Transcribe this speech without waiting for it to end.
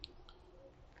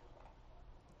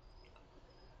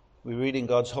We read in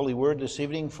God's holy word this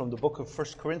evening from the book of 1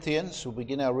 Corinthians. We'll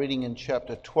begin our reading in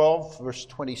chapter 12, verse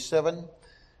 27,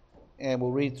 and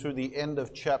we'll read through the end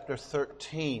of chapter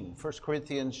 13. 1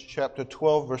 Corinthians chapter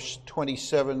 12, verse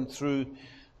 27 through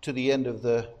to the end of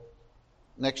the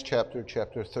next chapter,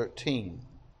 chapter 13.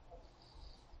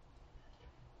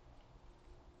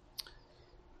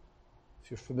 If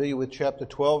you're familiar with chapter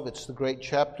 12, it's the great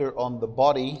chapter on the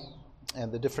body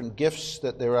and the different gifts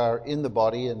that there are in the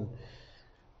body, and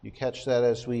you catch that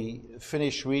as we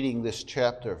finish reading this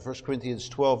chapter. 1 Corinthians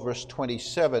 12, verse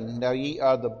 27. Now ye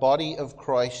are the body of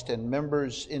Christ, and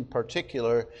members in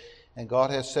particular, and God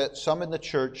has set some in the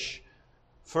church,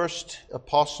 first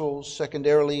apostles,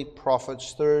 secondarily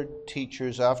prophets, third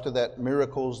teachers, after that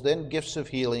miracles, then gifts of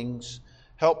healings,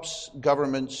 helps,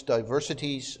 governments,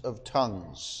 diversities of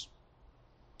tongues.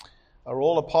 Are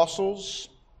all apostles?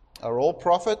 Are all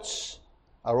prophets?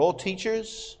 Are all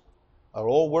teachers? Are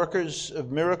all workers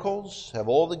of miracles? Have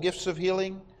all the gifts of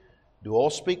healing? Do all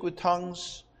speak with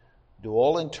tongues? Do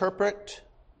all interpret?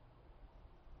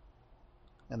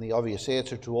 And the obvious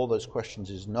answer to all those questions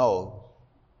is no.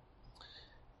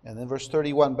 And then verse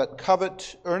 31, but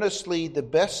covet earnestly the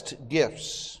best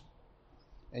gifts,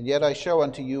 and yet I show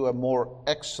unto you a more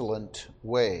excellent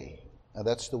way. Now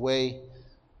that's the way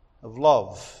of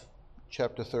love,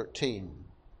 chapter 13.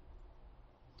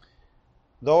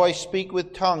 Though I speak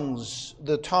with tongues,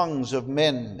 the tongues of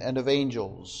men and of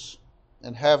angels,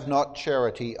 and have not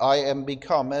charity, I am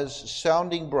become as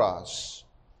sounding brass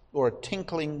or a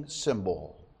tinkling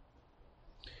cymbal.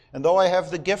 And though I have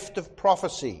the gift of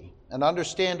prophecy and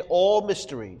understand all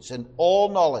mysteries and all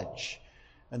knowledge,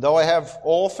 and though I have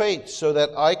all faith so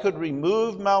that I could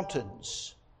remove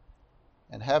mountains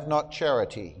and have not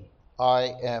charity,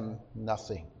 I am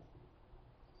nothing.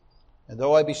 And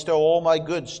though I bestow all my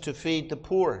goods to feed the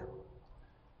poor,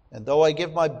 and though I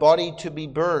give my body to be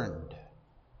burned,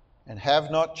 and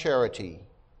have not charity,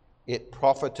 it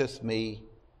profiteth me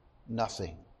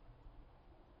nothing.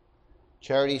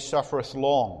 Charity suffereth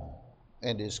long,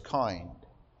 and is kind.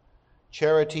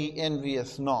 Charity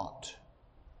envieth not.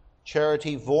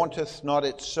 Charity vaunteth not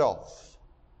itself,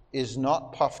 is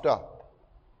not puffed up,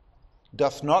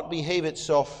 doth not behave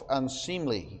itself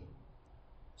unseemly,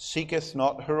 seeketh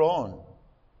not her own,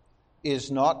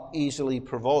 is not easily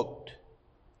provoked,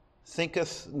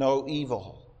 thinketh no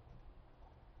evil,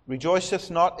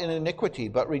 rejoiceth not in iniquity,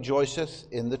 but rejoiceth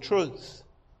in the truth,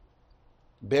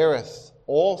 beareth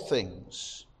all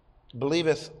things,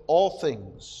 believeth all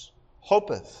things,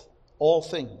 hopeth all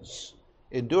things,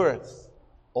 endureth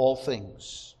all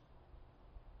things.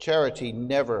 Charity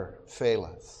never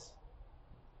faileth.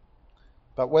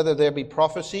 But whether there be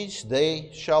prophecies,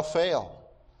 they shall fail.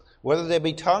 Whether there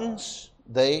be tongues,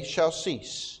 they shall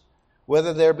cease.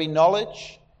 Whether there be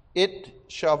knowledge, it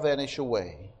shall vanish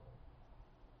away.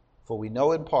 For we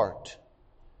know in part,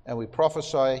 and we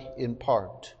prophesy in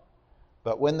part.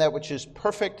 But when that which is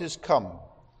perfect is come,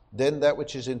 then that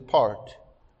which is in part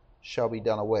shall be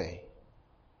done away.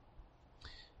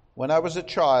 When I was a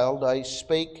child, I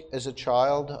spake as a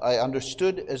child, I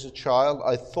understood as a child,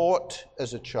 I thought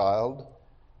as a child.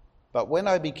 But when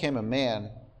I became a man,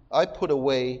 I put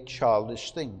away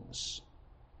childish things.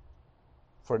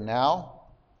 For now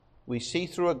we see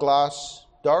through a glass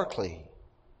darkly,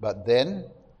 but then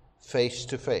face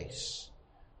to face.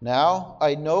 Now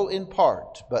I know in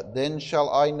part, but then shall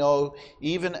I know,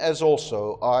 even as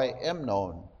also I am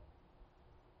known.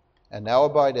 And now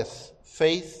abideth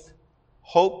faith,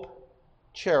 hope,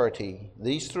 charity,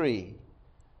 these three,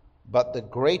 but the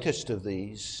greatest of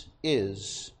these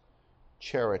is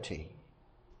charity.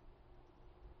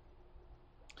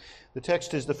 The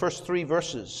text is the first three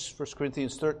verses, 1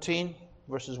 Corinthians 13,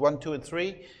 verses 1, 2, and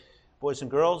 3. Boys and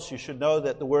girls, you should know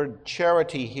that the word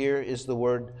charity here is the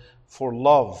word for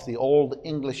love, the old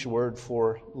English word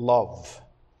for love.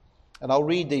 And I'll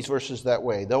read these verses that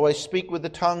way. Though I speak with the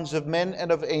tongues of men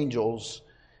and of angels,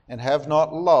 and have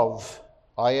not love,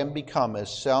 I am become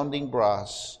as sounding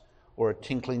brass or a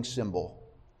tinkling cymbal.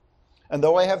 And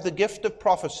though I have the gift of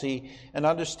prophecy and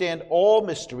understand all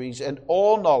mysteries and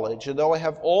all knowledge, and though I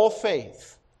have all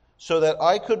faith, so that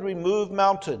I could remove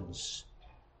mountains,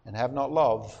 and have not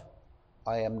love,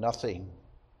 I am nothing.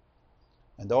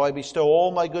 And though I bestow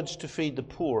all my goods to feed the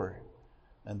poor,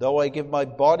 and though I give my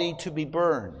body to be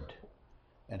burned,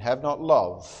 and have not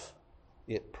love,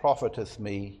 it profiteth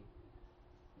me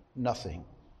nothing.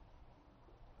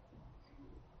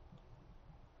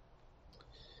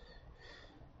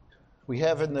 We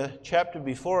have in the chapter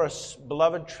before us,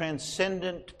 beloved,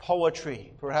 transcendent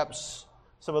poetry, perhaps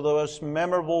some of the most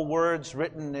memorable words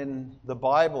written in the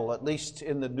Bible, at least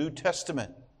in the New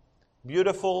Testament.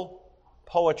 Beautiful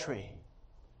poetry.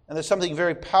 And there's something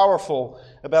very powerful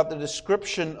about the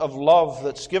description of love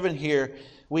that's given here.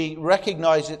 We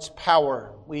recognize its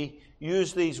power. We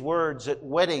use these words at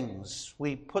weddings.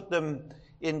 We put them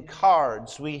in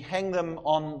cards. We hang them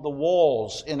on the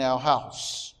walls in our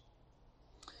house.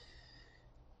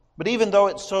 But even though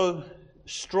it's so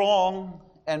strong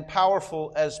and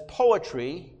powerful as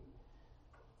poetry,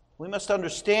 we must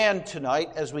understand tonight,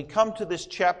 as we come to this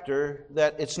chapter,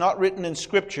 that it's not written in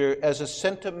Scripture as a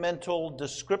sentimental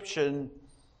description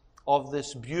of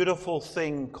this beautiful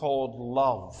thing called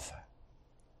love.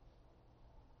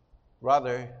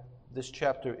 Rather, this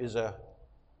chapter is a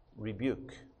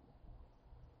rebuke.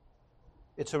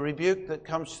 It's a rebuke that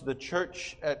comes to the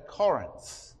church at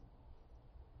Corinth,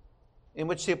 in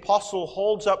which the apostle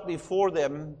holds up before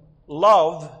them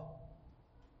love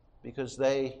because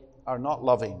they are not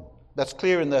loving. That's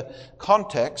clear in the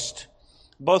context,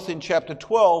 both in chapter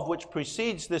 12, which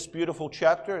precedes this beautiful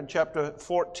chapter, and chapter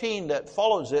 14 that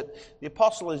follows it. The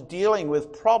apostle is dealing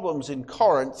with problems in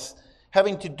Corinth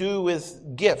having to do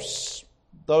with gifts.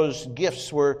 Those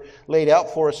gifts were laid out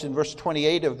for us in verse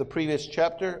 28 of the previous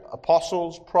chapter: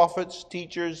 apostles, prophets,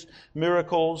 teachers,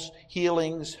 miracles,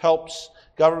 healings, helps,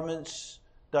 governments,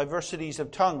 diversities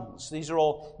of tongues. These are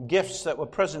all gifts that were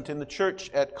present in the church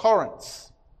at Corinth.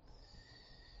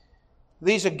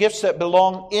 These are gifts that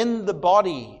belong in the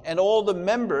body, and all the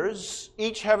members,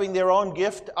 each having their own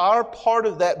gift, are part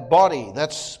of that body.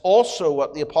 That's also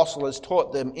what the apostle has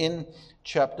taught them in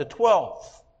chapter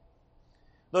 12.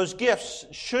 Those gifts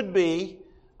should be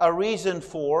a reason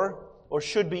for, or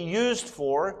should be used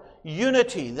for,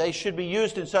 unity. They should be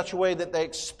used in such a way that they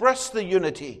express the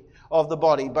unity of the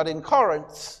body. But in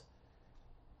Corinth,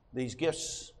 these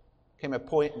gifts became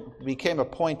a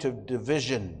point of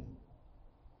division.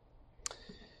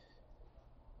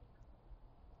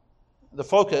 The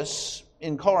focus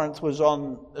in Corinth was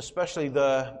on especially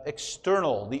the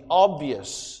external, the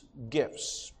obvious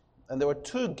gifts. And there were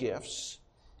two gifts,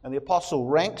 and the apostle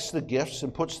ranks the gifts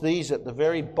and puts these at the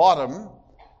very bottom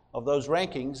of those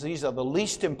rankings. These are the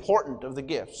least important of the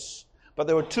gifts. But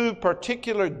there were two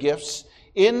particular gifts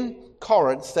in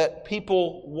Corinth that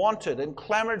people wanted and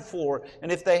clamored for,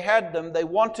 and if they had them, they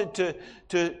wanted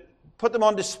to put them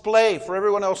on display for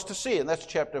everyone else to see. And that's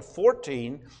chapter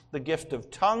 14, the gift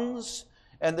of tongues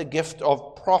and the gift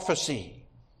of prophecy.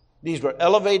 These were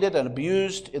elevated and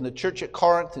abused in the church at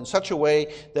Corinth in such a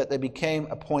way that they became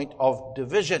a point of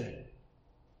division.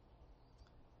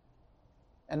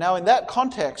 And now in that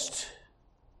context,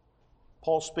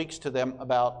 Paul speaks to them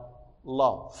about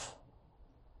love.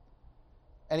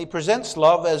 And he presents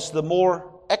love as the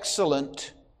more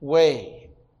excellent way.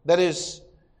 That is,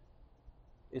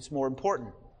 it's more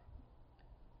important.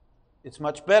 It's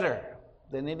much better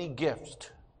than any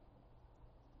gift.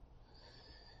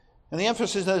 And the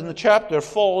emphasis in the chapter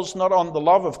falls not on the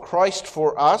love of Christ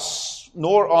for us,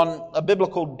 nor on a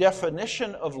biblical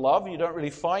definition of love. You don't really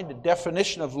find a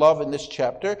definition of love in this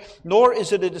chapter, nor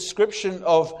is it a description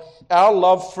of our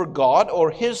love for God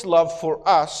or His love for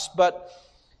us, but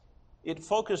it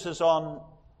focuses on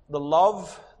the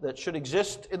love that should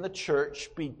exist in the church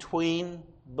between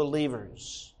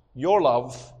believers. Your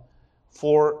love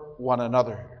for one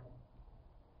another.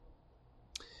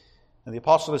 And the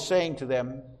apostle is saying to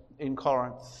them in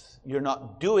Corinth, you're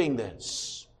not doing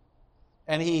this.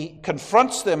 And he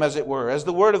confronts them, as it were, as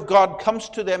the Word of God comes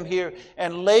to them here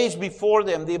and lays before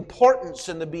them the importance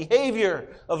and the behavior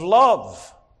of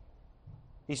love.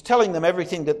 He's telling them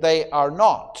everything that they are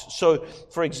not. So,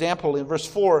 for example, in verse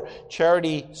 4,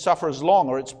 charity suffers long,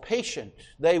 or it's patient.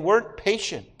 They weren't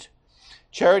patient.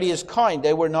 Charity is kind.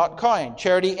 They were not kind.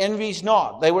 Charity envies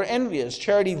not. They were envious.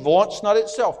 Charity vaunts not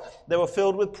itself. They were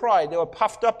filled with pride. They were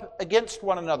puffed up against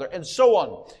one another, and so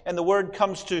on. And the word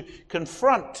comes to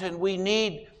confront, and we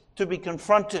need to be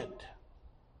confronted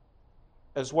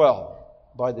as well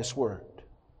by this word.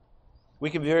 We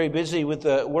can be very busy with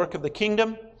the work of the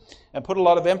kingdom and put a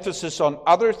lot of emphasis on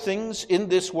other things in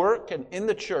this work and in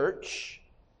the church,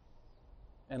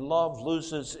 and love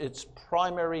loses its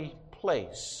primary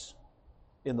place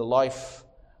in the life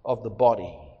of the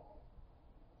body.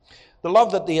 The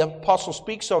love that the apostle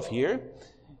speaks of here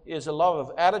is a love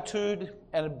of attitude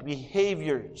and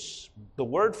behaviors. The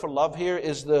word for love here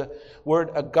is the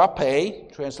word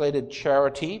agape, translated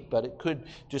charity, but it could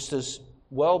just as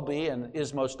well be and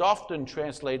is most often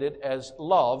translated as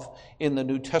love in the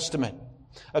New Testament.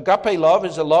 Agape love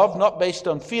is a love not based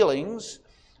on feelings,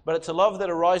 but it's a love that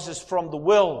arises from the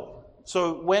will.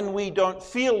 So when we don't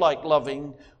feel like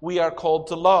loving, we are called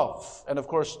to love. And of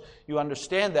course, you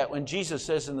understand that when Jesus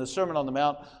says in the Sermon on the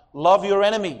Mount, love your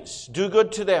enemies, do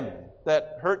good to them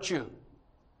that hurt you.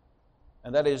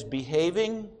 And that is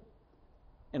behaving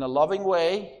in a loving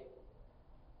way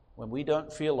when we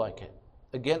don't feel like it,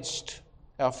 against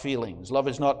our feelings. Love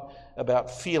is not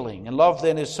about feeling. And love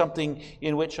then is something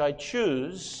in which I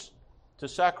choose to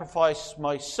sacrifice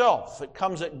myself. It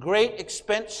comes at great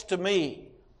expense to me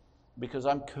because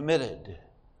I'm committed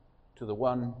to the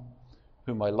one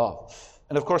whom I love.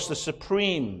 And of course, the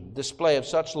supreme display of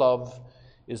such love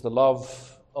is the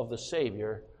love of the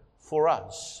Savior for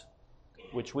us,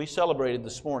 which we celebrated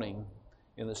this morning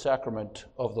in the sacrament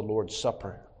of the Lord's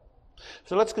Supper.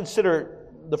 So let's consider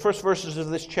the first verses of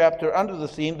this chapter under the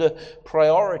theme, the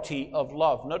priority of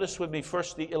love. Notice with me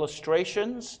first the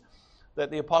illustrations that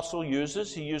the apostle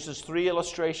uses. He uses 3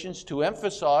 illustrations to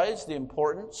emphasize the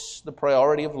importance, the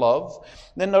priority of love.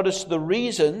 Then notice the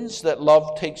reasons that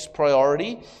love takes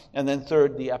priority. And then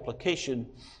third, the application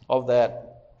of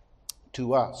that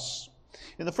to us.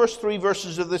 In the first 3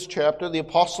 verses of this chapter, the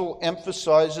apostle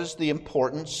emphasizes the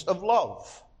importance of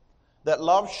love. That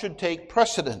love should take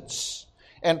precedence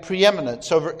and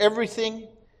preeminence over everything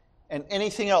and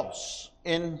anything else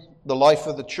in the life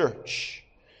of the church,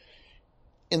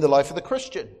 in the life of the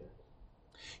Christian.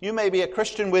 You may be a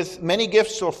Christian with many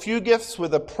gifts or few gifts,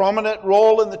 with a prominent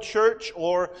role in the church,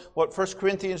 or what 1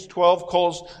 Corinthians 12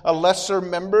 calls a lesser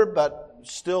member, but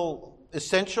still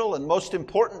essential and most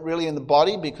important really in the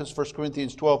body, because 1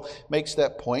 Corinthians 12 makes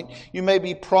that point. You may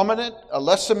be prominent, a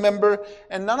lesser member,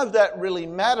 and none of that really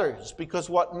matters, because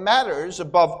what matters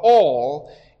above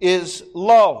all is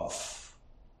love.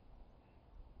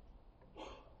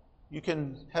 You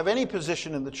can have any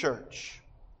position in the church,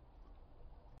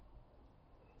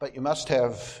 but you must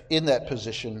have in that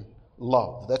position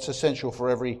love. That's essential for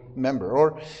every member.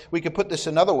 Or we could put this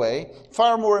another way: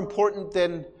 far more important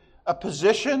than a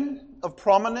position of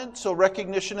prominence or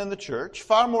recognition in the church,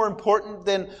 far more important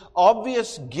than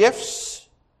obvious gifts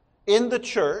in the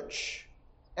church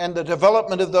and the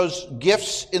development of those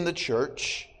gifts in the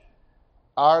church,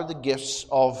 are the gifts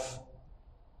of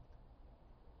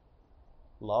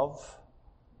love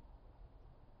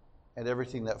and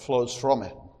everything that flows from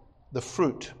it. The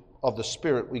fruit of the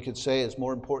Spirit, we could say, is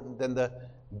more important than the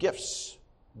gifts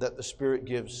that the Spirit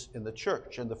gives in the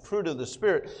church. And the fruit of the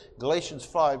Spirit, Galatians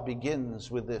 5 begins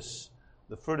with this.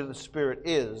 The fruit of the Spirit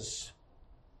is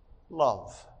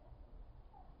love.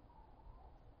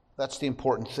 That's the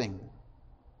important thing.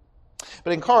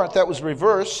 But in Corinth, that was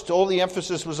reversed. All the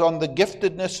emphasis was on the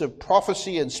giftedness of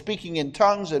prophecy and speaking in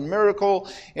tongues and miracle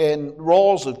and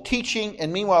roles of teaching.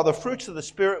 And meanwhile, the fruits of the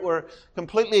Spirit were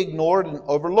completely ignored and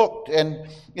overlooked. And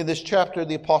in this chapter,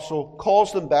 the apostle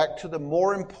calls them back to the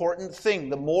more important thing,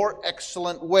 the more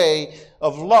excellent way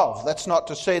of love. That's not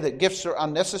to say that gifts are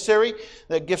unnecessary,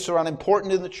 that gifts are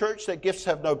unimportant in the church, that gifts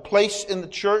have no place in the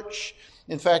church.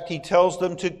 In fact, he tells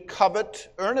them to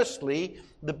covet earnestly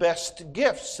the best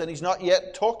gifts. And he's not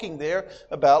yet talking there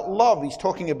about love. He's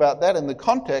talking about that in the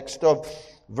context of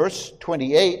verse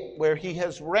 28, where he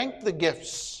has ranked the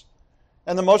gifts.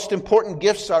 And the most important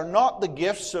gifts are not the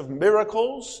gifts of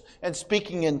miracles and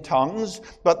speaking in tongues,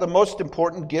 but the most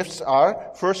important gifts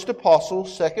are first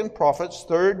apostles, second prophets,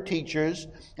 third teachers,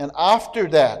 and after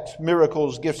that,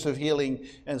 miracles, gifts of healing,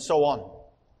 and so on.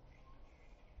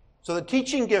 So the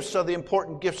teaching gifts are the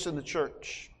important gifts in the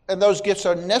church. And those gifts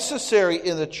are necessary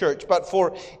in the church. But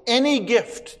for any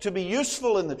gift to be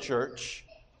useful in the church,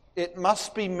 it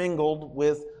must be mingled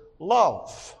with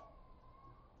love.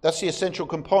 That's the essential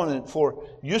component for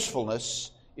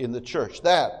usefulness in the church.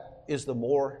 That is the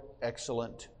more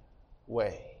excellent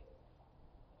way.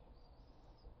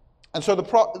 And so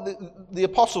the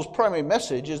apostles' primary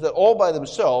message is that all by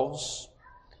themselves,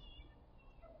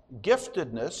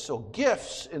 giftedness or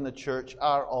gifts in the church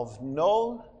are of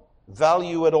no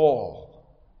value at all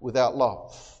without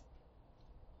love.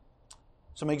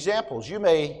 Some examples. You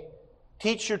may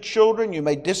teach your children, you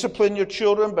may discipline your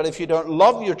children, but if you don't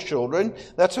love your children,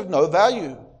 that's of no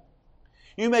value.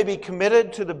 You may be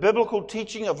committed to the biblical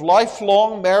teaching of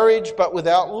lifelong marriage, but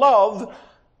without love,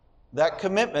 that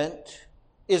commitment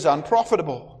is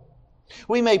unprofitable.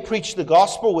 We may preach the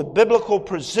gospel with biblical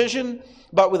precision,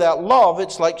 but without love,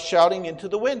 it's like shouting into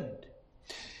the wind.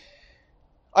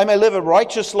 I may live a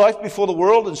righteous life before the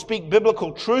world and speak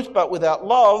biblical truth, but without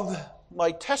love,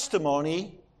 my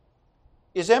testimony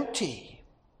is empty.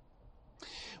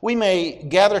 We may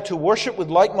gather to worship with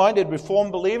like-minded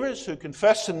Reformed believers who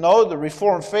confess and know the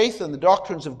Reformed faith and the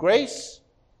doctrines of grace,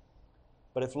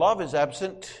 but if love is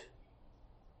absent,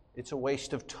 it's a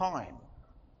waste of time.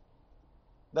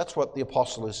 That's what the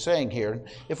apostle is saying here.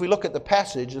 If we look at the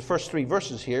passage, the first 3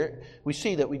 verses here, we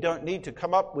see that we don't need to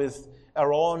come up with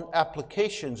our own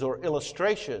applications or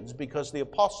illustrations, because the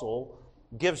apostle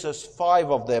gives us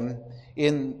 5 of them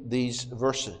in these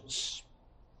verses.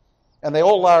 And they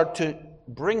all are to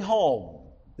bring home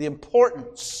the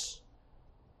importance,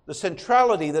 the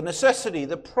centrality, the necessity,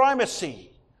 the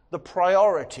primacy, the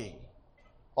priority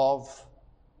of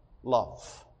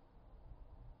love.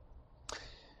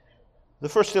 The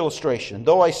first illustration: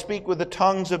 though I speak with the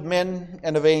tongues of men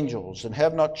and of angels and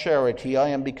have not charity, I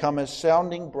am become as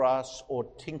sounding brass or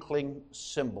tinkling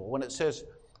cymbal. When it says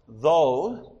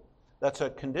though, that's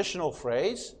a conditional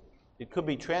phrase. It could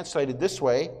be translated this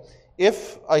way: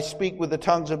 if I speak with the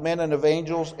tongues of men and of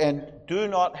angels and do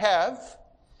not have,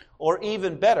 or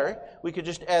even better, we could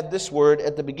just add this word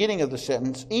at the beginning of the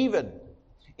sentence,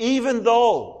 even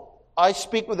though I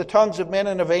speak with the tongues of men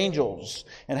and of angels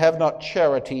and have not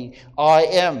charity, I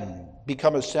am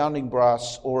become a sounding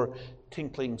brass or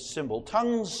tinkling cymbal.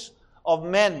 Tongues of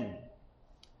men.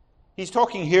 He's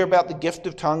talking here about the gift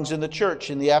of tongues in the church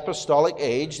in the apostolic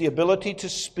age, the ability to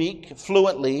speak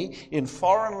fluently in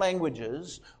foreign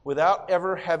languages without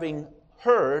ever having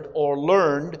heard or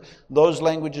learned those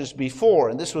languages before.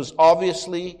 And this was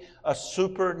obviously a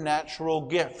supernatural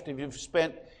gift. If you've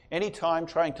spent any time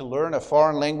trying to learn a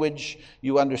foreign language,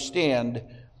 you understand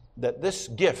that this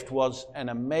gift was an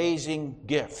amazing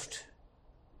gift.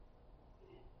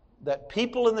 That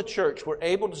people in the church were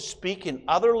able to speak in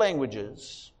other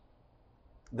languages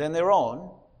than their own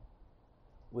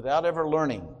without ever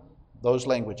learning those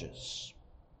languages.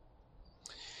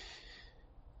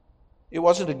 It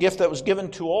wasn't a gift that was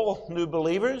given to all new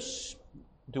believers.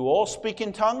 Do all speak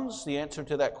in tongues? The answer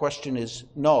to that question is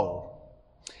no.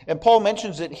 And Paul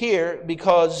mentions it here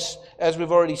because, as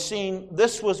we've already seen,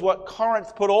 this was what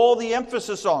Corinth put all the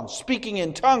emphasis on, speaking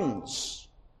in tongues.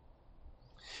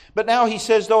 But now he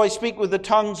says, though I speak with the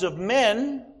tongues of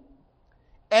men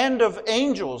and of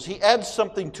angels, he adds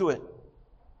something to it.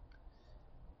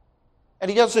 And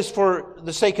he does this for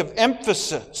the sake of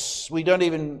emphasis. We don't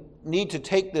even need to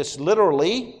take this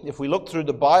literally. If we look through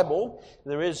the Bible,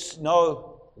 there is no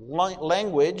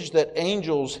language that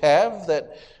angels have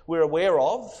that we're aware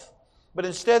of. But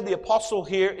instead, the apostle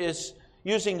here is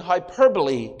using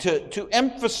hyperbole to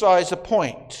emphasize a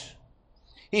point.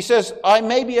 He says, I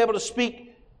may be able to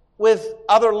speak with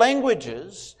other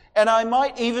languages, and I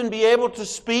might even be able to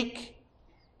speak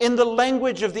in the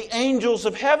language of the angels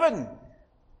of heaven.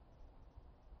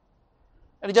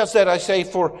 And he does that, I say,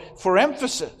 for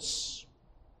emphasis.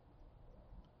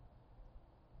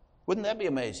 Wouldn't that be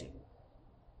amazing?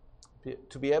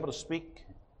 To be able to speak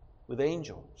with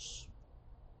angels.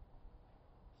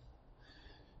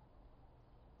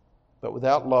 But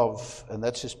without love, and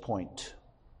that's his point,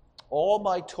 all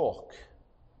my talk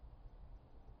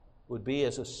would be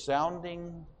as a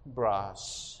sounding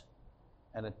brass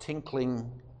and a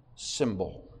tinkling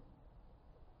cymbal.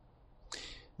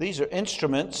 These are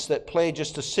instruments that play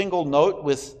just a single note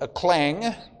with a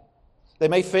clang. They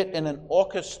may fit in an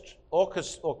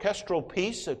orchestral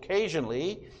piece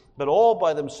occasionally, but all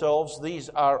by themselves, these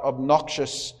are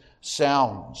obnoxious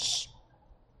sounds.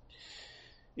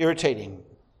 Irritating.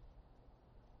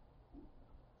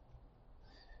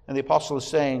 And the apostle is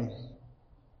saying,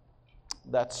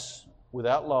 that's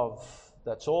without love,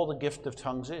 that's all the gift of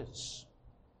tongues is.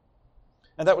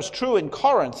 And that was true in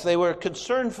Corinth. They were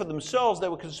concerned for themselves. They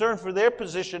were concerned for their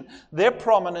position, their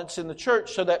prominence in the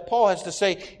church, so that Paul has to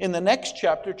say in the next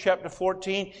chapter, chapter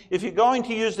 14, if you're going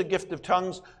to use the gift of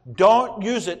tongues, don't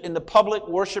use it in the public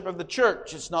worship of the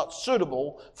church. It's not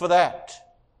suitable for that.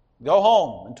 Go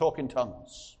home and talk in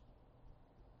tongues.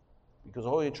 Because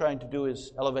all you're trying to do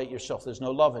is elevate yourself. There's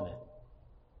no love in it.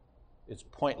 It's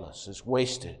pointless. It's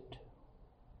wasted.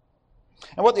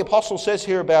 And what the apostle says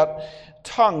here about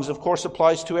tongues, of course,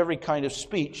 applies to every kind of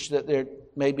speech that there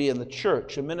may be in the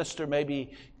church. A minister may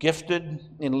be gifted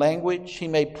in language. He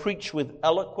may preach with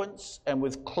eloquence and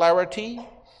with clarity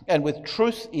and with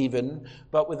truth even,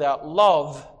 but without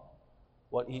love,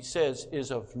 what he says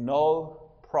is of no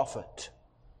profit.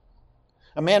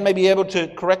 A man may be able to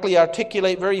correctly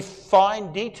articulate very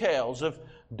fine details of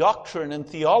doctrine and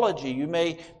theology. You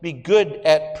may be good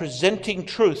at presenting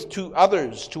truth to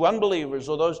others, to unbelievers,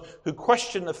 or those who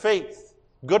question the faith.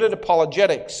 Good at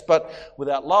apologetics, but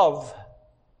without love,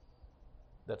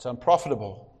 that's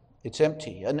unprofitable. It's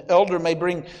empty. An elder may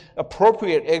bring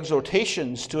appropriate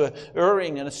exhortations to an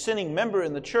erring and a sinning member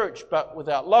in the church, but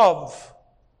without love,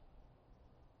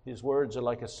 his words are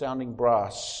like a sounding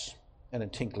brass and a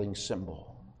tinkling cymbal.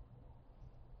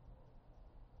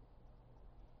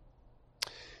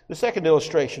 The second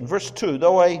illustration, verse 2,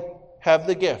 though I have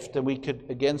the gift, and we could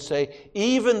again say,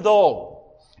 even though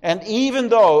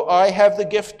I have the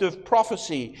gift of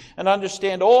prophecy and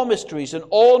understand all mysteries and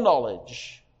all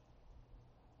knowledge,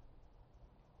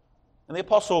 And the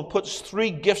apostle puts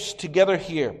three gifts together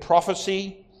here: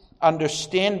 prophecy,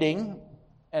 understanding,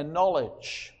 and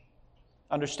knowledge.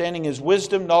 Understanding is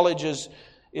wisdom. Knowledge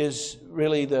is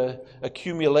really the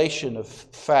accumulation of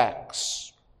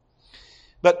facts.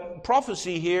 But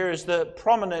prophecy here is the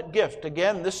prominent gift.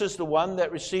 Again, this is the one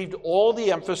that received all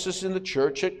the emphasis in the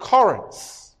church at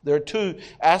Corinth. There are two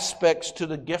aspects to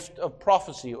the gift of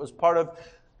prophecy. It was part of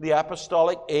the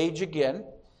apostolic age again.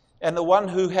 And the one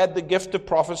who had the gift of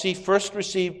prophecy first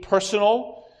received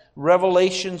personal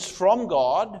revelations from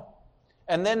God,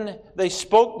 and then they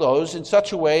spoke those in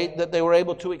such a way that they were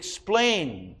able to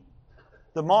explain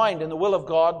the mind and the will of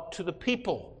God to the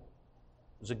people.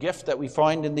 It was a gift that we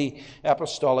find in the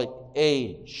apostolic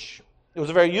age. It was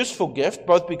a very useful gift,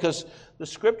 both because the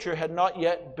Scripture had not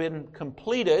yet been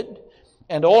completed,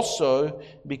 and also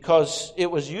because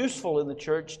it was useful in the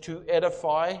church to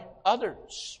edify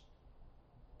others,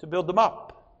 to build them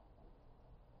up.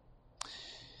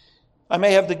 I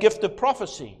may have the gift of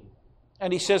prophecy.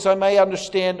 And he says, I may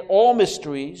understand all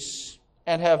mysteries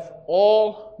and have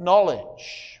all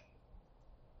knowledge.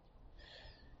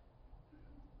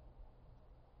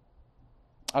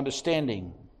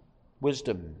 Understanding,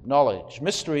 wisdom, knowledge.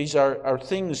 Mysteries are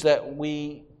things that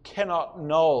we cannot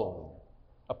know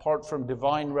apart from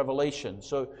divine revelation.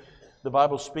 So the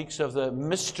Bible speaks of the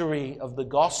mystery of the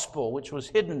gospel, which was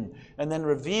hidden and then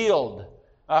revealed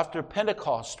after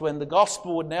Pentecost, when the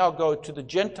gospel would now go to the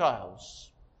Gentiles.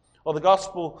 Or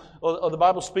the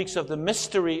Bible speaks of the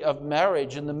mystery of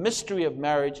marriage, and the mystery of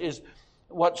marriage is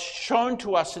what's shown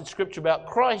to us in Scripture about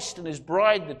Christ and His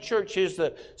bride, the church. Is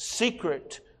the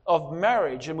secret of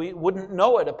marriage, and we wouldn't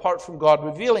know it apart from God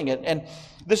revealing it. And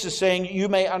this is saying you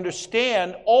may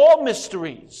understand all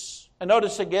mysteries. And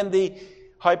notice again the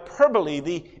hyperbole,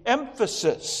 the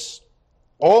emphasis.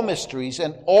 All mysteries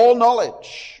and all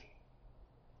knowledge.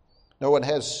 No one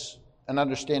has an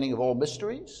understanding of all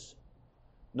mysteries.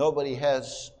 Nobody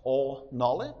has all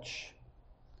knowledge.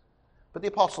 But the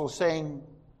apostle is saying,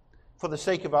 for the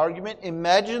sake of argument,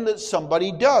 imagine that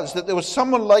somebody does, that there was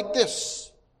someone like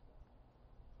this.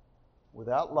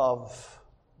 Without love,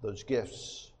 those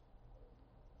gifts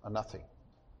are nothing.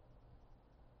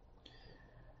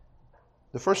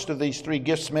 The first of these three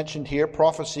gifts mentioned here,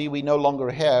 prophecy, we no longer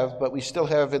have, but we still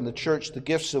have in the church the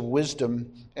gifts of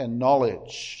wisdom and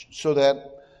knowledge, so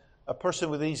that a person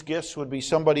with these gifts would be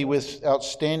somebody with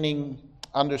outstanding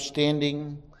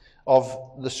understanding of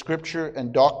the Scripture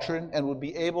and doctrine, and would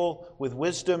be able, with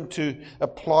wisdom, to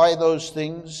apply those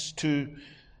things to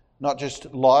not just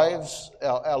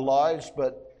our lives,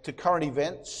 but to current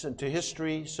events and to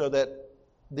history, so that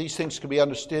these things can be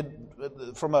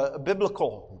understood from a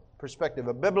biblical perspective,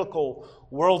 a biblical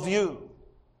worldview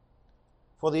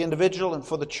for the individual and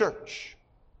for the church.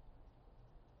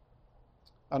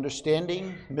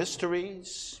 Understanding,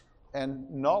 mysteries, and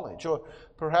knowledge. Or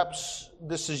perhaps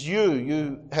this is you.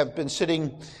 You have been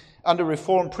sitting under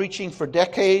Reformed preaching for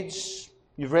decades.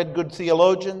 You've read good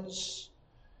theologians.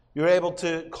 You're able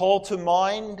to call to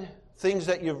mind things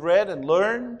that you've read and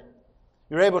learned.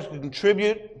 You're able to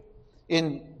contribute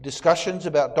in discussions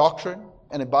about doctrine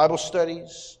and in Bible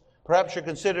studies. Perhaps you're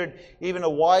considered even a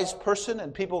wise person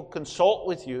and people consult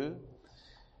with you.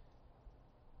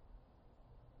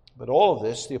 But all of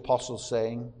this, the apostle is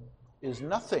saying, is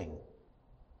nothing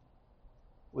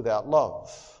without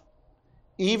love.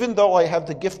 Even though I have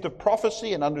the gift of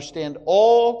prophecy and understand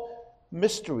all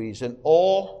mysteries and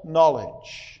all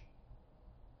knowledge,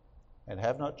 and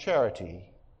have not charity,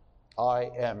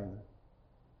 I am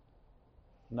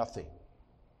nothing.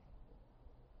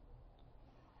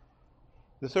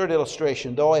 The third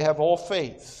illustration, though I have all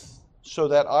faith, so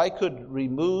that I could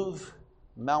remove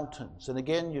mountains. And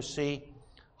again, you see,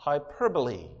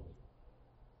 hyperbole.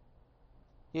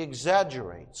 He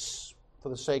exaggerates for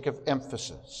the sake of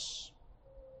emphasis.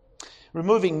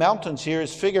 Removing mountains here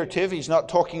is figurative. He's not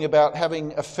talking about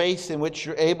having a faith in which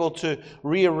you're able to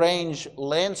rearrange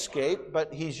landscape,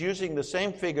 but he's using the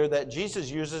same figure that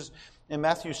Jesus uses in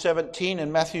Matthew 17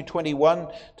 and Matthew 21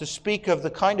 to speak of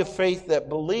the kind of faith that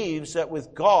believes that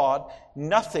with God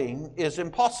nothing is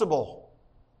impossible.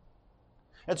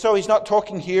 And so he's not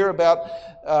talking here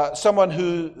about someone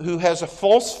who has a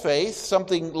false faith,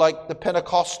 something like the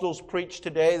Pentecostals preach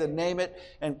today, the name it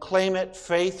and claim it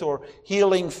faith or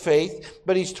healing faith.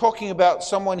 But he's talking about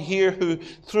someone here who,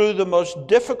 through the most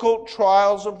difficult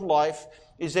trials of life,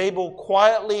 is able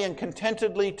quietly and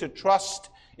contentedly to trust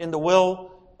in the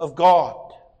will of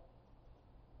God.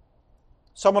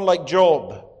 Someone like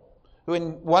Job, who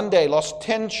in one day lost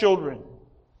 10 children,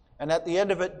 and at the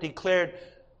end of it declared,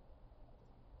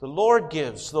 the Lord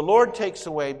gives, the Lord takes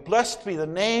away. Blessed be the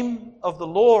name of the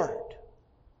Lord.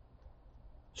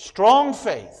 Strong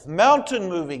faith,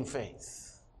 mountain-moving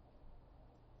faith.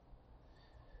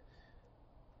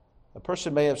 A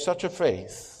person may have such a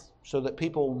faith so that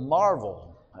people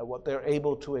marvel at what they're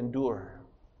able to endure.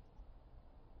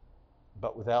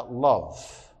 But without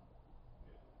love,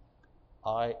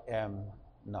 I am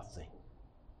nothing.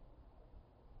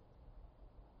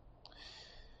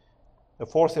 The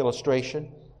fourth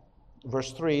illustration,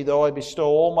 verse 3, though I bestow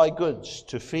all my goods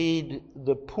to feed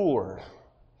the poor.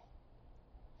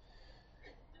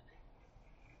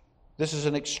 This is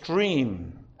an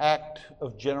extreme act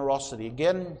of generosity.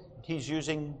 Again, he's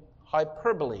using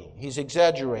hyperbole. He's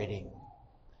exaggerating.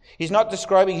 He's not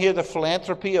describing here the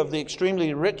philanthropy of the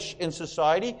extremely rich in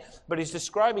society, but he's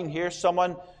describing here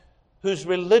someone who's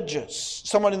religious,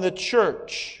 someone in the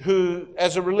church who,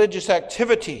 as a religious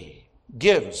activity,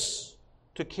 gives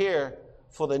to care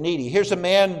for the needy. Here's a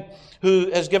man who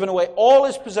has given away all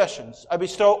his possessions. I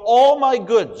bestow all my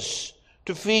goods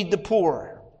to feed the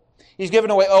poor. He's given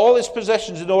away all his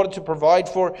possessions in order to provide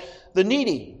for the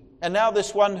needy. And now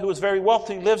this one who is very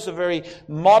wealthy lives a very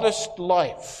modest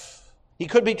life. He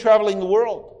could be traveling the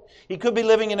world. He could be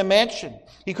living in a mansion.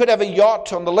 He could have a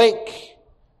yacht on the lake.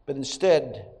 But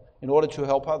instead, in order to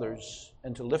help others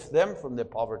and to lift them from their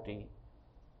poverty,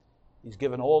 he's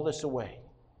given all this away.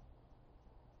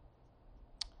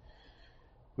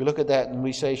 We look at that and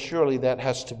we say, surely that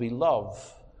has to be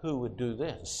love. Who would do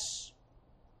this?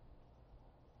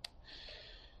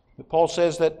 But Paul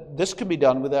says that this can be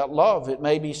done without love. It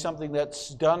may be something that's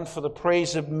done for the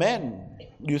praise of men.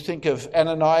 You think of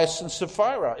Ananias and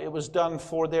Sapphira. It was done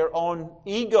for their own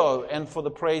ego and for the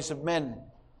praise of men.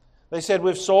 They said,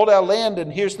 we've sold our land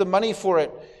and here's the money for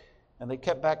it. And they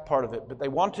kept back part of it. But they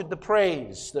wanted the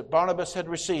praise that Barnabas had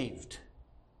received.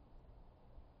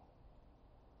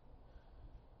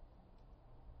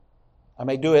 I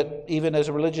may do it even as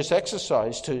a religious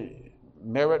exercise to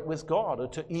merit with God or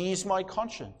to ease my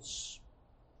conscience.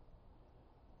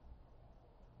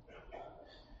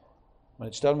 When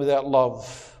it's done without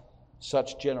love,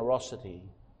 such generosity,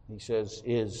 he says,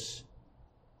 is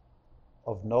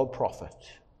of no profit.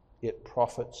 It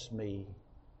profits me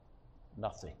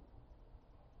nothing.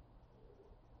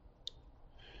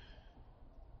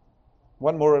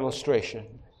 One more illustration.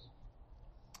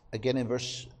 Again in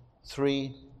verse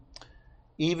 3.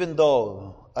 Even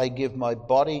though I give my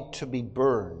body to be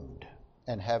burned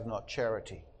and have not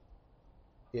charity,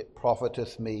 it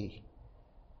profiteth me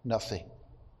nothing.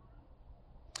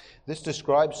 This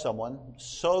describes someone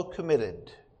so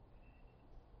committed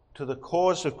to the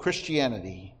cause of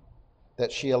Christianity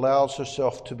that she allows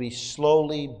herself to be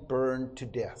slowly burned to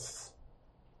death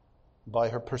by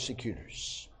her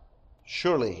persecutors.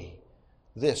 Surely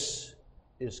this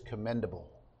is commendable.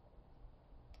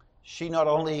 She not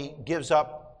only gives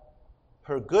up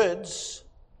her goods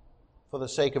for the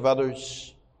sake of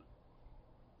others,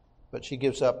 but she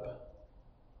gives up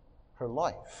her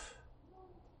life.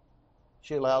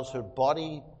 She allows her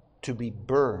body to be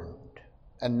burned.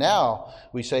 And now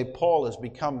we say Paul has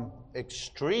become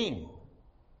extreme.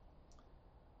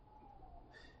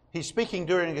 He's speaking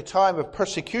during a time of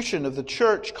persecution of the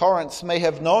church. Corinth may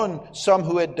have known some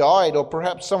who had died, or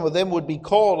perhaps some of them would be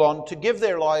called on to give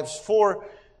their lives for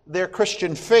their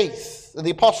Christian faith. And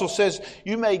the apostle says,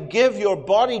 you may give your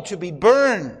body to be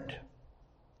burned.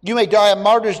 You may die a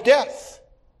martyr's death.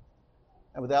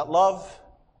 And without love,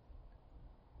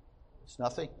 it's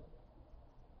nothing.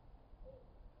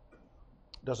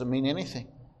 It doesn't mean anything.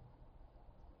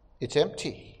 It's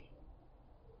empty.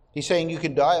 He's saying you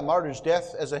can die a martyr's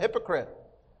death as a hypocrite.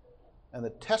 And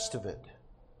the test of it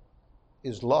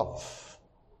is love.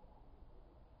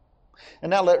 And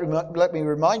now let me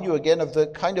remind you again of the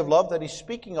kind of love that he's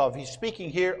speaking of. He's speaking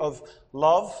here of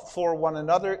love for one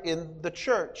another in the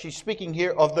church. He's speaking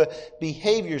here of the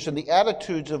behaviors and the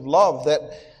attitudes of love that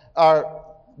are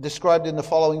described in the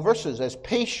following verses as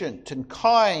patient and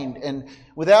kind and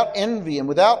without envy and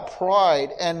without pride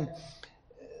and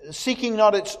seeking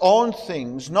not its own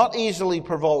things, not easily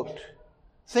provoked,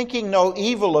 thinking no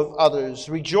evil of others,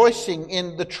 rejoicing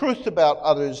in the truth about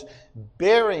others,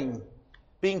 being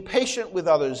patient with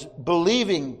others,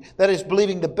 believing, that is,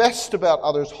 believing the best about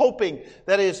others, hoping,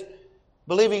 that is,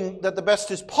 believing that the best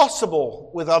is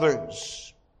possible with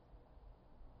others.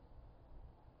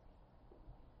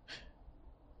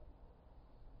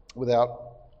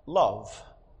 Without love,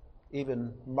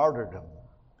 even martyrdom,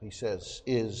 he says,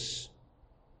 is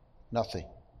nothing.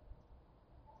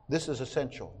 This is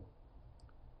essential.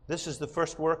 This is the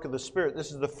first work of the Spirit.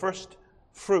 This is the first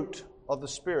fruit of the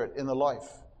Spirit in the life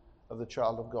of the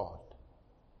child of God.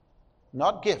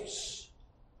 Not gifts,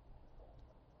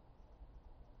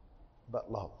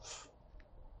 but love.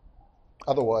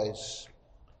 Otherwise,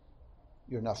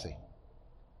 you're nothing.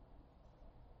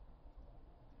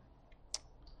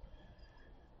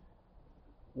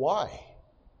 Why?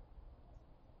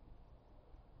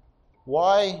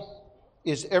 Why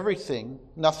is everything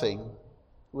nothing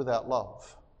without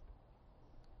love?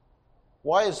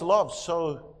 Why is love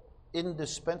so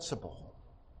indispensable?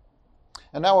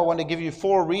 And now I want to give you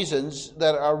 4 reasons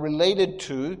that are related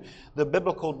to the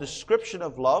biblical description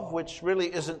of love, which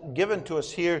really isn't given to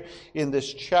us here in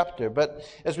this chapter. But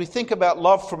as we think about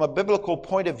love from a biblical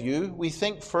point of view, we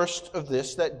think first of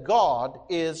this, that God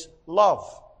is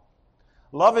love.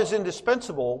 Love is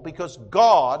indispensable because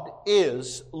God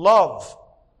is love.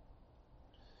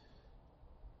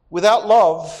 Without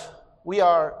love, we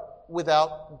are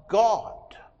without God.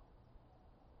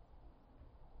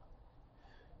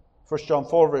 1 John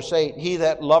 4, verse 8, he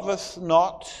that loveth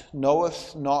not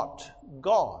knoweth not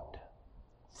God,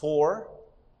 for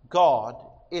God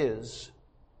is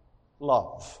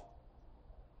love.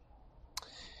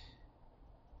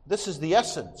 This is the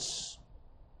essence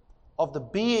of the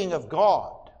being of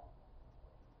God.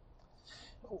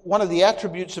 One of the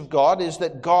attributes of God is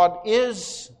that God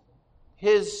is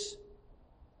His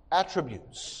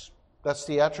attributes. That's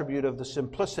the attribute of the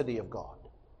simplicity of God.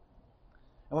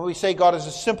 And when we say God is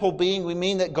a simple being, we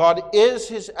mean that God is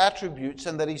His attributes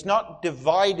and that He's not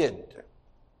divided.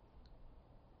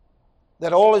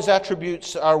 That all His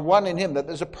attributes are one in Him, that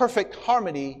there's a perfect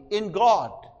harmony in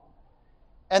God.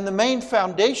 And the main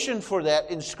foundation for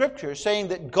that in Scripture, saying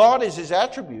that God is His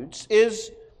attributes,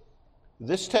 is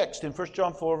this text in 1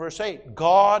 John 4, verse 8.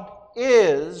 God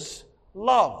is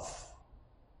love.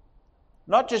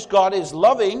 Not just God is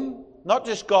loving, not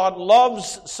just God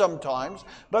loves sometimes,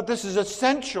 but this is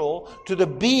essential to the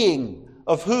being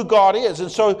of who God is.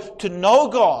 And so to know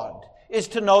God is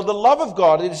to know the love of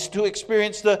God. It is to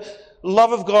experience the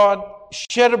love of God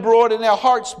shed abroad in our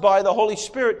hearts by the Holy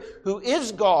Spirit, who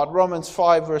is God, Romans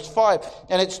 5, verse 5.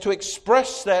 And it's to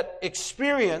express that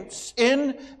experience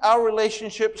in our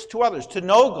relationships to others. To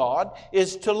know God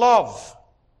is to love,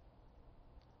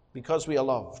 because we are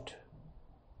loved.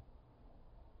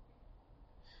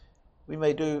 We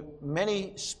may do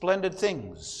many splendid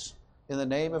things in the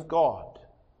name of God.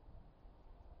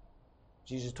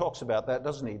 Jesus talks about that,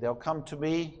 doesn't He? They'll come to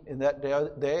me in that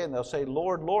day and they'll say,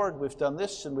 Lord, Lord, we've done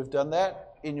this and we've done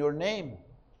that in your name.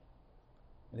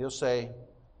 And He'll say,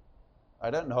 I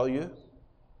don't know you.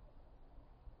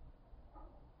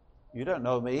 You don't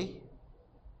know me.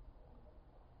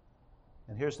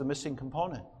 And here's the missing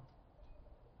component.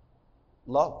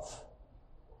 Love.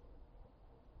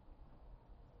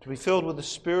 To be filled with the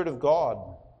Spirit of God,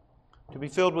 to be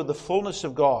filled with the fullness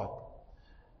of God,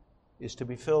 is to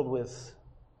be filled with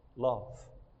love.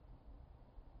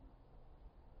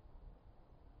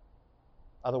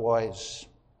 Otherwise,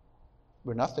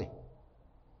 we're nothing.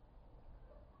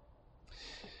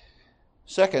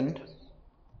 Second,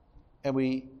 and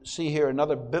we see here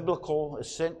another biblical,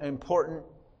 important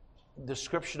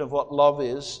description of what love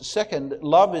is. Second,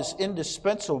 love is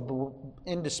indispensable.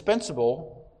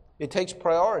 It takes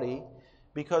priority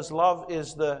because love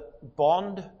is the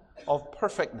bond of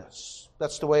perfectness.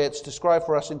 That's the way it's described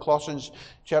for us in Colossians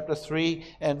chapter 3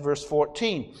 and verse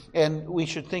 14. And we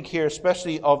should think here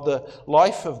especially of the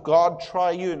life of God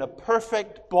triune, a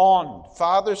perfect bond,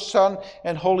 Father, Son,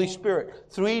 and Holy Spirit.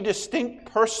 3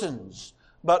 distinct persons,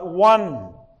 but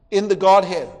one in the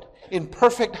Godhead, in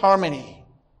perfect harmony.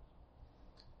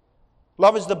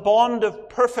 Love is the bond of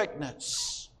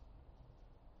perfectness.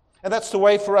 And that's the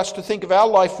way for us to think of our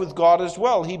life with God as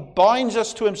well. He binds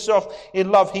us to Himself in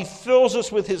love. He fills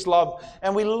us with His love,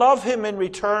 and we love Him in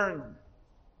return.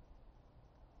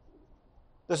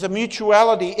 There's a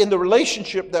mutuality in the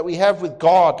relationship that we have with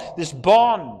God, this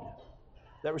bond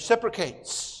that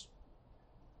reciprocates.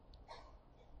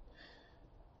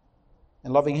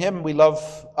 And loving Him, we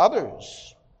love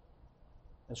others.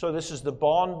 And so this is the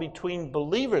bond between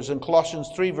believers. In Colossians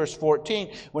 3, verse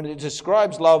 14, when it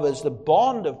describes love as the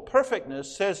bond of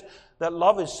perfectness, says that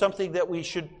love is something that we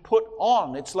should put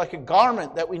on. It's like a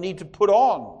garment that we need to put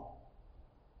on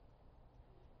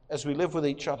as we live with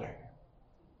each other.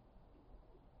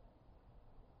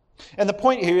 And the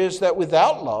point here is that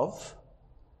without love,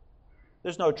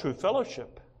 there's no true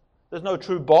fellowship. There's no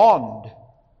true bond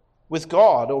with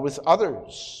God or with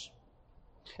others.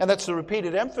 And that's the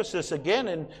repeated emphasis again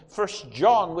in 1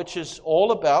 John, which is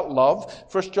all about love.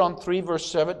 1 John 3, verse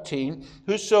 17,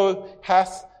 whoso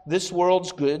hath this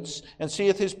world's goods, and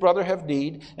seeth his brother have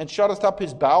need, and shutteth up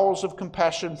his bowels of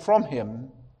compassion from him,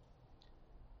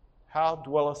 how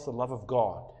dwelleth the love of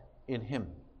God in him?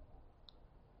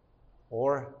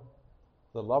 Or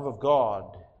the love of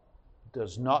God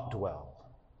does not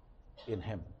dwell in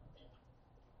him.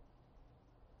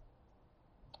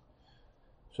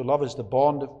 So love is the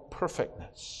bond of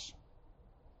perfectness.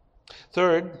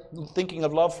 Third, thinking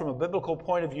of love from a biblical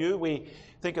point of view, we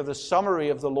think of the summary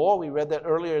of the law. We read that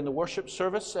earlier in the worship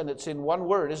service, and it's in one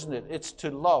word, isn't it? It's to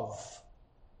love.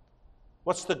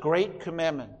 What's the great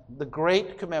commandment? The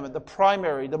great commandment, the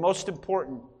primary, the most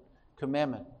important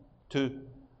commandment, to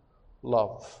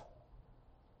love.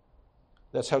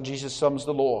 That's how Jesus sums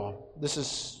the law. This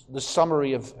is the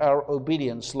summary of our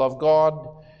obedience. Love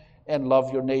God and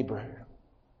love your neighbor.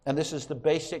 And this is the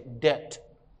basic debt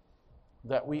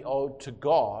that we owe to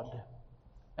God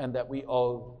and that we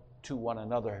owe to one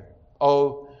another.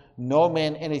 Owe no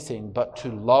man anything but to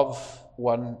love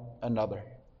one another.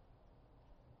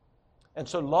 And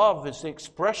so love is the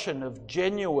expression of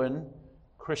genuine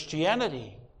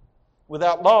Christianity.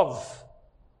 Without love,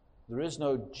 there is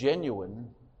no genuine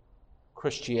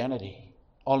Christianity,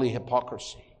 only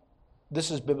hypocrisy.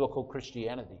 This is biblical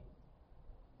Christianity,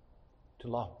 to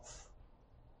love.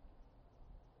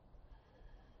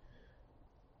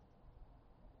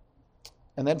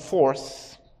 And then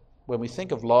fourth, when we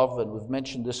think of love, and we've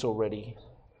mentioned this already,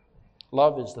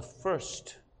 love is the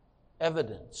first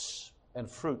evidence and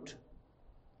fruit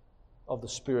of the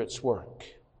Spirit's work.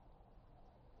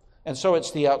 And so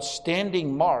it's the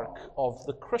outstanding mark of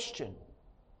the Christian.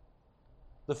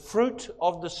 The fruit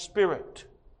of the Spirit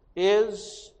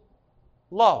is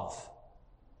love.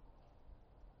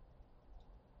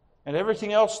 And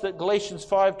everything else that Galatians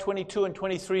 5:22 and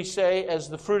 23 say as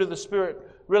the fruit of the Spirit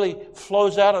really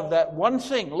flows out of that one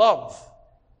thing, love.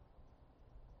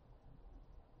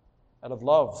 Out of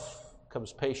love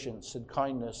comes patience and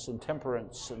kindness and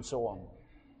temperance and so on.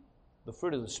 The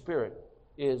fruit of the Spirit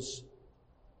is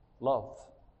love.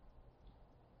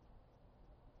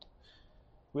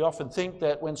 We often think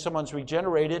that when someone's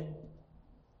regenerated,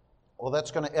 well,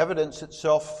 that's going to evidence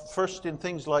itself first in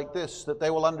things like this, that they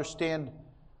will understand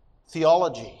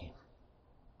theology.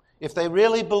 If they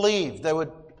really believed, they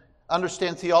would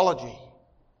understand theology.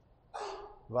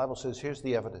 The Bible says, here's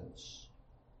the evidence.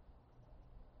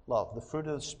 Love. The fruit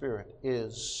of the Spirit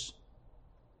is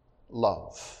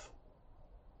love.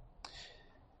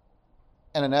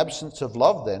 And an absence of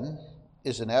love, then,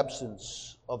 is an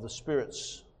absence of the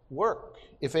Spirit's work.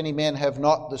 If any man have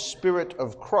not the Spirit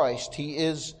of Christ, he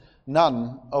is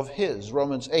none of his.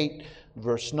 Romans 8,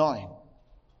 verse 9.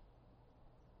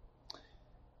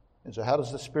 And so how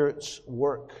does the Spirit's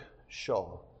work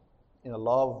show? In a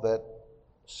love that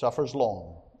suffers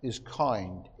long, is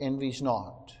kind, envies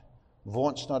not,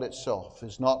 vaunts not itself,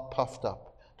 is not puffed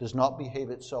up, does not behave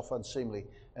itself unseemly,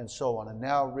 and so on. And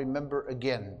now remember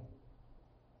again,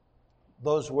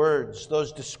 those words,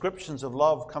 those descriptions of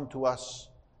love come to us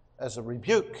as a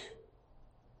rebuke.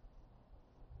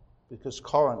 Because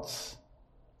Corinth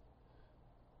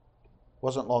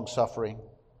wasn't long-suffering,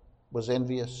 was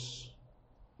envious,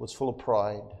 was full of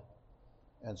pride,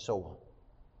 and so on.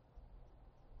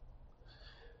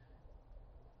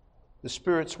 The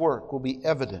Spirit's work will be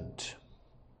evident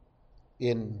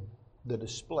in the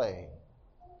display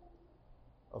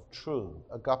of true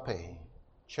agape,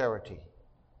 charity,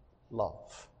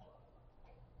 love.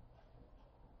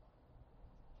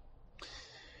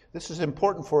 This is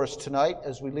important for us tonight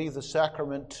as we leave the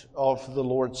sacrament of the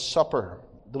Lord's Supper.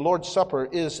 The Lord's Supper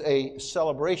is a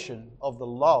celebration of the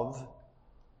love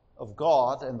of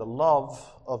God and the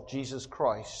love of Jesus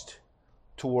Christ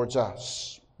towards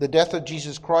us. The death of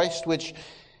Jesus Christ, which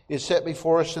is set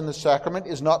before us in the sacrament,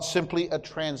 is not simply a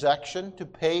transaction to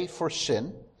pay for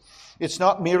sin. It's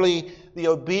not merely the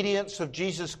obedience of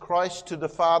Jesus Christ to the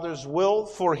Father's will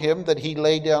for him that he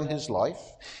lay down his life.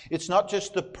 It's not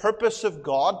just the purpose of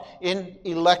God in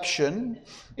election.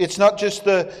 It's not just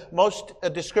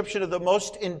a description of the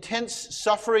most intense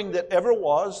suffering that ever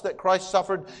was, that Christ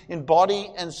suffered in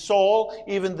body and soul,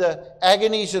 even the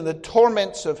agonies and the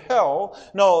torments of hell.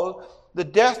 No, the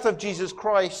death of Jesus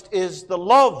Christ is the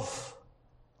love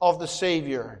of the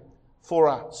Savior for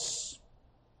us.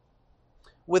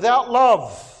 Without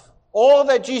love, all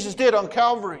that Jesus did on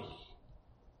Calvary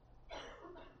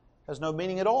has no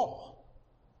meaning at all.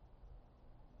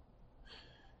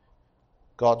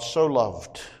 God so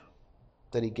loved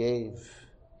that he gave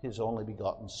his only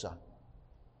begotten Son.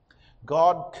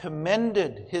 God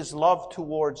commended his love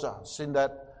towards us in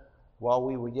that while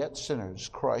we were yet sinners,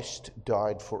 Christ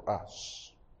died for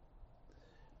us.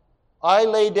 I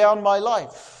lay down my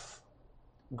life.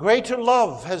 Greater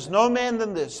love has no man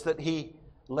than this, that he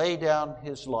lay down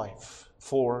his life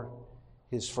for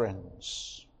his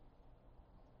friends.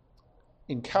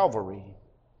 In Calvary,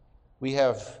 we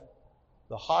have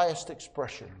the highest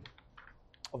expression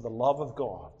of the love of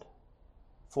God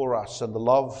for us and the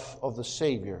love of the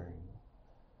Savior.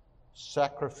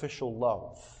 Sacrificial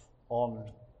love on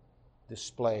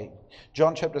display.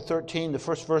 John chapter 13, the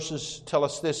first verses tell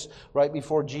us this right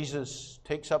before Jesus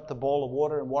takes up the bowl of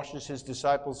water and washes his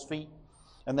disciples' feet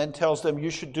and then tells them, "You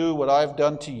should do what I've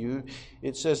done to you."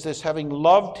 It says this, "Having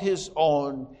loved his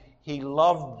own, he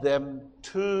loved them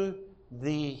to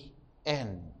the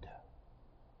end."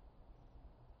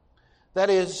 That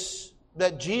is,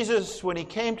 that Jesus, when he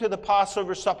came to the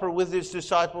Passover supper with his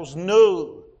disciples,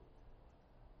 knew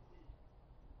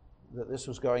that this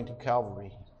was going to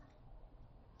Calvary.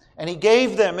 And he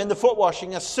gave them in the foot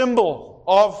washing a symbol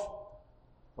of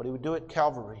what he would do at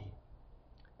Calvary.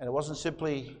 And it wasn't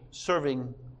simply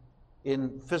serving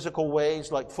in physical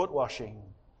ways like foot washing,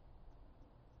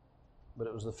 but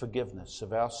it was the forgiveness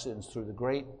of our sins through the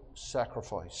great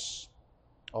sacrifice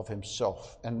of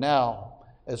himself. And now,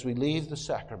 as we leave the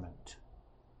sacrament,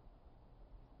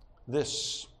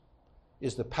 this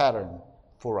is the pattern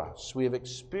for us. We have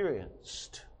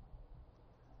experienced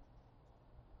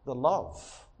the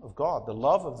love of God, the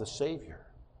love of the Savior.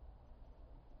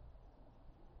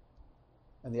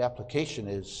 And the application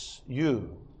is,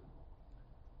 you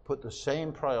put the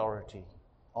same priority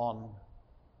on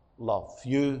love.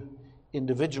 You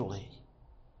individually,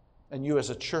 and you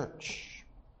as a church.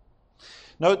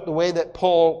 Note the way that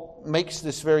Paul makes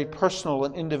this very personal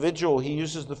and individual. He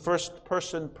uses the first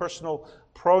person personal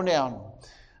pronoun.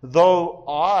 Though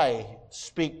I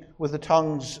speak with the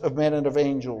tongues of men and of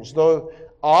angels, though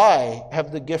I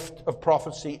have the gift of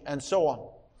prophecy, and so on.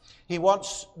 He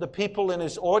wants the people in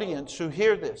his audience who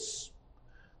hear this,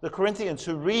 the Corinthians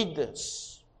who read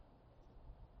this,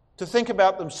 to think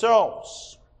about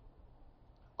themselves.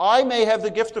 I may have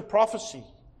the gift of prophecy.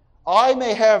 I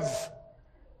may have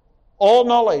all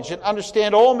knowledge and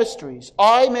understand all mysteries.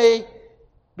 I may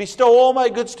bestow all my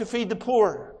goods to feed the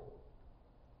poor.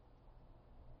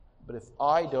 But if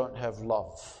I don't have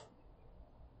love,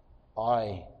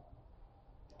 I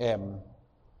am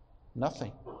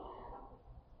nothing.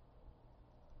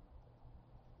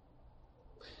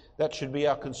 That should be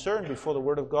our concern before the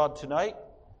Word of God tonight.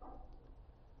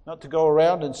 Not to go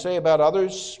around and say about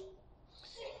others,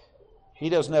 he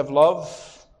doesn't have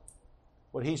love,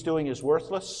 what he's doing is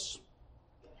worthless.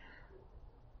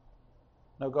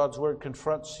 No, God's Word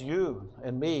confronts you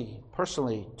and me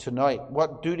personally tonight.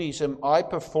 What duties am I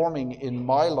performing in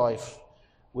my life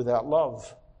without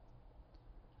love?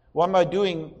 What am I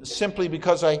doing simply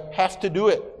because I have to do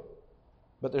it,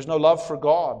 but there's no love for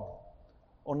God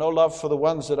or no love for the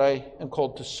ones that I am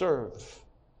called to serve?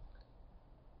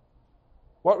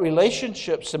 What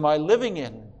relationships am I living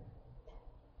in?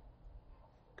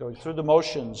 Going through the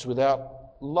motions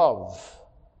without love.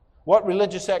 What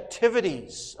religious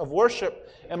activities of worship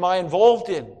am I involved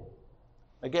in?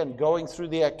 Again, going through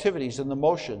the activities and the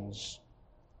motions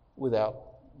without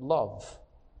love.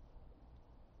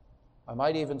 I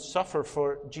might even suffer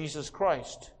for Jesus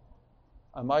Christ.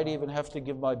 I might even have to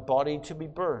give my body to be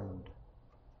burned.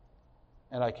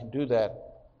 And I can do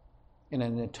that in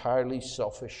an entirely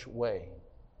selfish way,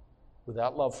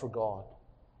 without love for God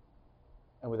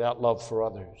and without love for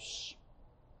others.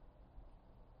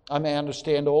 I may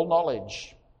understand all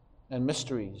knowledge and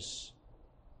mysteries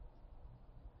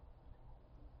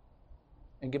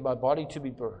and give my body to be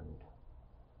burned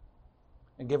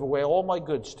and give away all my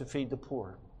goods to feed the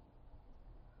poor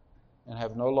and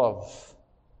have no love,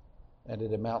 and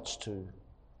it amounts to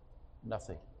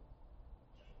nothing.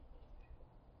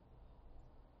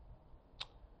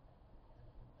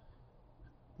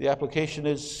 The application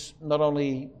is not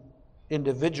only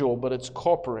individual, but it's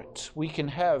corporate. We can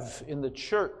have in the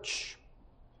church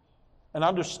an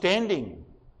understanding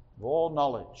of all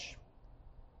knowledge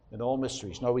and all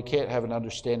mysteries. No, we can't have an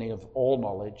understanding of all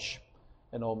knowledge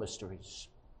and all mysteries.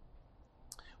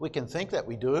 We can think that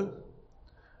we do,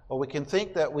 or we can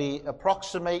think that we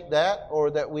approximate that, or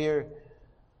that we're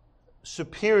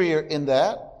superior in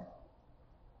that.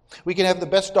 We can have the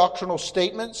best doctrinal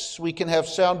statements. We can have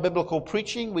sound biblical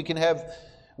preaching. We can have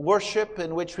worship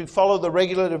in which we follow the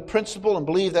regulative principle and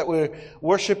believe that we're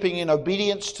worshiping in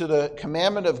obedience to the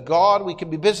commandment of God. We can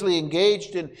be busily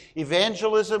engaged in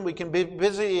evangelism. We can be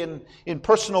busy in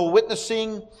personal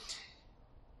witnessing.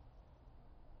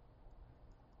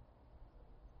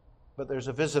 But there's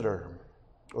a visitor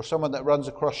or someone that runs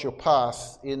across your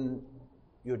path in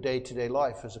your day-to-day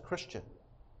life as a Christian.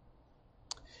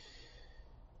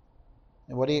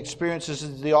 And what he experiences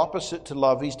is the opposite to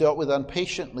love. He's dealt with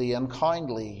impatiently,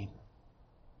 unkindly.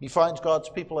 He finds God's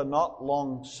people are not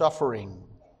long-suffering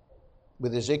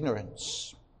with his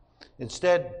ignorance.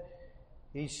 Instead,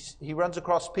 He runs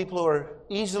across people who are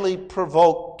easily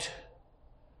provoked,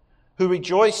 who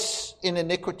rejoice in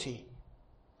iniquity,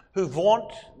 who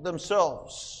vaunt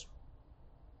themselves.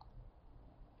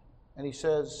 And he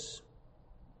says,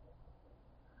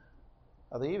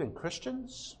 are they even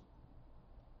Christians?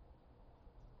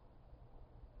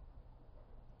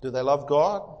 Do they love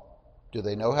God? Do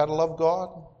they know how to love God?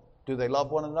 Do they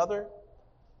love one another?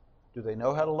 Do they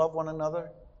know how to love one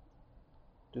another?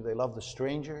 Do they love the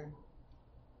stranger?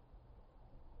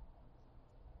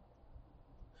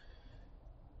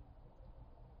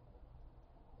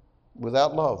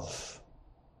 Without love,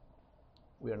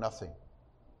 we are nothing.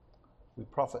 We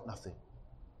profit nothing.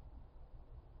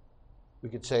 We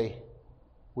could say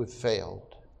we've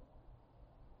failed.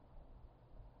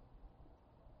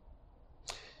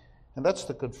 And that's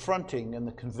the confronting and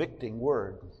the convicting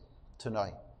word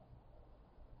tonight.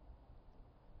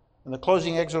 And the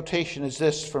closing exhortation is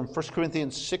this from 1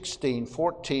 Corinthians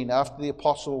 16:14, after the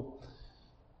apostle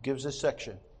gives this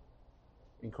section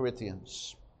in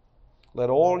Corinthians. Let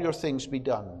all your things be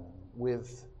done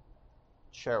with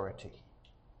charity.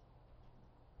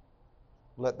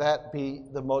 Let that be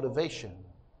the motivation.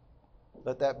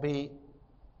 Let that be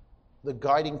the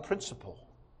guiding principle.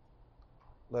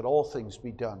 Let all things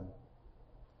be done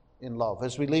in love.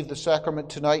 As we leave the sacrament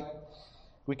tonight,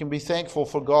 we can be thankful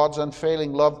for God's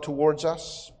unfailing love towards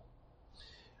us.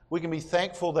 We can be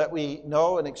thankful that we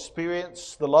know and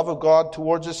experience the love of God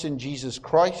towards us in Jesus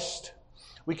Christ.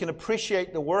 We can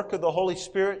appreciate the work of the Holy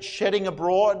Spirit shedding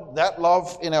abroad that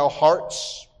love in our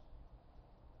hearts.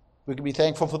 We can be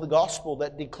thankful for the gospel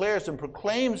that declares and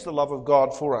proclaims the love of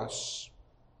God for us.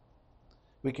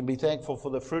 We can be thankful for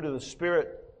the fruit of the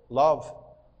Spirit, love,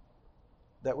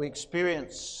 that we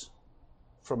experience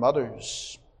from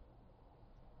others.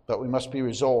 But we must be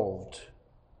resolved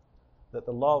that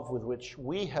the love with which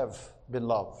we have been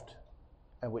loved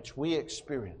and which we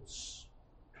experience,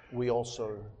 we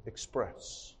also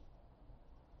express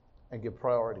and give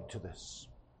priority to this.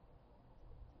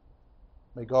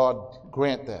 May God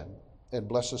grant that and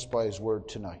bless us by His word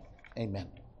tonight. Amen.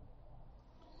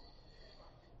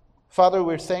 Father,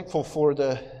 we're thankful for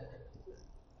the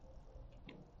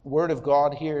word of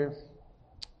God here.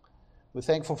 We're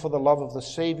thankful for the love of the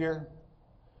Savior.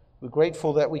 We're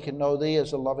grateful that we can know Thee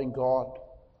as a loving God.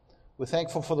 We're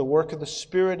thankful for the work of the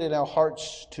Spirit in our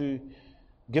hearts to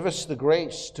give us the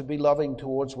grace to be loving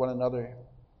towards one another.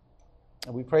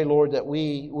 And we pray, Lord, that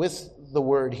we, with the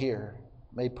word here,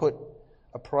 may put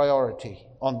a priority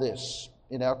on this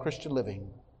in our Christian living,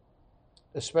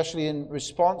 especially in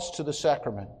response to the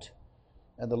sacrament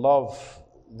and the love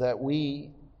that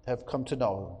we have come to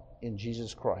know in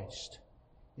Jesus Christ.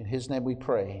 In His name we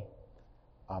pray.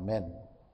 Amen.